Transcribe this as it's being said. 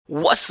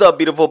What's up,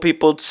 beautiful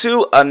people,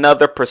 to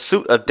another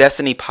Pursuit of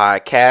Destiny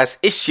podcast.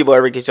 It's your boy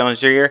Ricky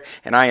Jones Jr.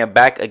 and I am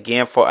back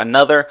again for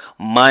another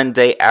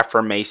Monday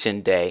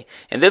affirmation day.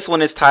 And this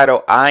one is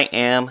titled, I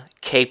am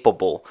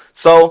capable.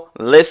 So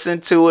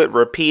listen to it,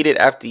 repeat it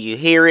after you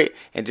hear it,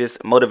 and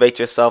just motivate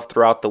yourself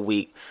throughout the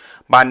week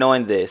by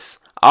knowing this.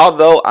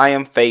 Although I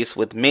am faced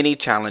with many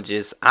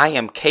challenges, I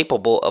am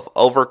capable of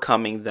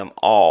overcoming them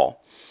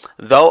all.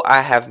 Though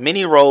I have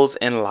many roles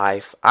in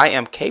life, I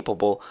am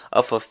capable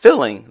of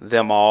fulfilling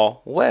them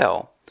all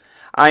well.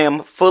 I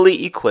am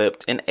fully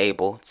equipped and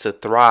able to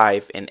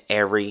thrive in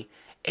every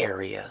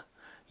area.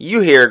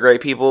 You hear it,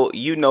 great people.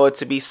 You know it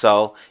to be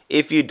so.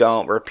 If you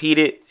don't, repeat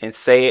it and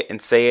say it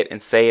and say it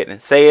and say it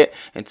and say it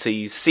until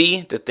you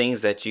see the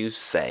things that you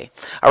say.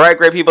 All right,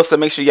 great people. So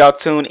make sure y'all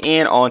tune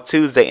in on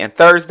Tuesday and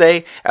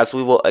Thursday as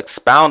we will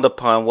expound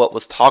upon what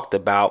was talked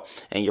about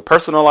in your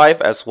personal life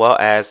as well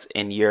as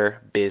in your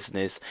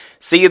business.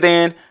 See you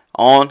then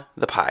on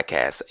the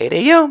podcast. 8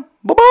 a.m.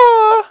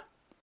 Bye-bye.